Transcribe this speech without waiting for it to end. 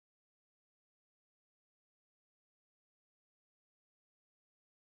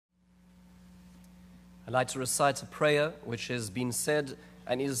I'd like to recite a prayer which has been said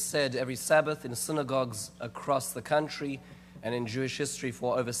and is said every Sabbath in synagogues across the country and in Jewish history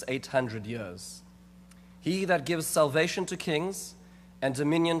for over 800 years. He that gives salvation to kings and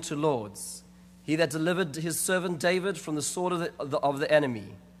dominion to lords, he that delivered his servant David from the sword of the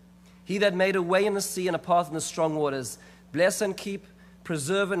enemy, he that made a way in the sea and a path in the strong waters, bless and keep,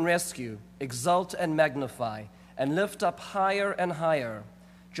 preserve and rescue, exalt and magnify, and lift up higher and higher,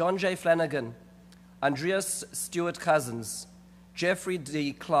 John J. Flanagan, Andreas Stewart Cousins, Jeffrey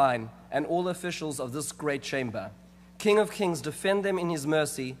D. Klein, and all officials of this great chamber. King of kings, defend them in his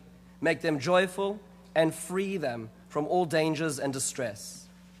mercy, make them joyful, and free them from all dangers and distress.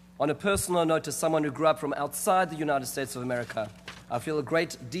 On a personal note, as someone who grew up from outside the United States of America, I feel a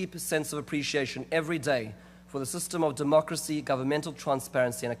great, deep sense of appreciation every day for the system of democracy, governmental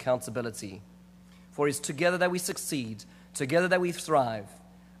transparency, and accountability. For it is together that we succeed, together that we thrive.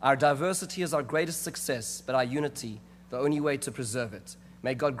 Our diversity is our greatest success, but our unity, the only way to preserve it.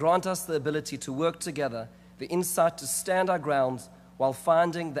 May God grant us the ability to work together, the insight to stand our ground while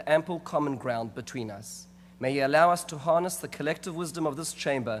finding the ample common ground between us. May He allow us to harness the collective wisdom of this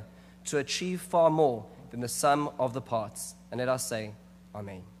chamber to achieve far more than the sum of the parts. And let us say,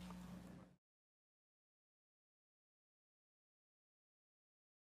 Amen.